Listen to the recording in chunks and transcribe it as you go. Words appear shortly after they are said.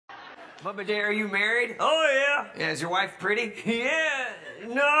Bubba J, are you married? Oh, yeah. Yeah, is your wife pretty? Yeah.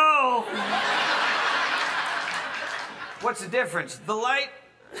 No. What's the difference? The light?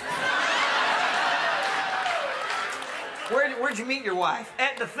 Where'd you meet your wife?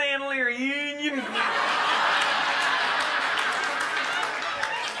 At the family reunion.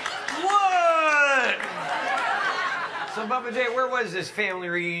 What? So, Bubba J, where was this family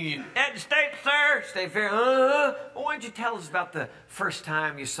reunion? At the state fair. State Fair? Well, why don't you tell us about the first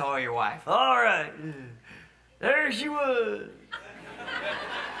time you saw your wife? All right. There she was.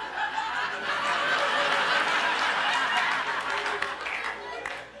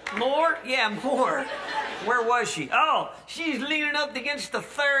 More? Yeah, more. Where was she? Oh, she's leaning up against the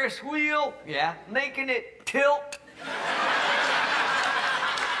Ferris wheel. Yeah. Making it tilt.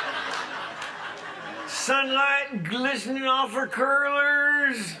 Sunlight glistening off her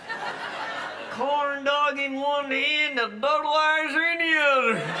curlers. Corn dog in one hand, a Budweiser in the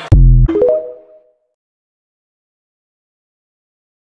other.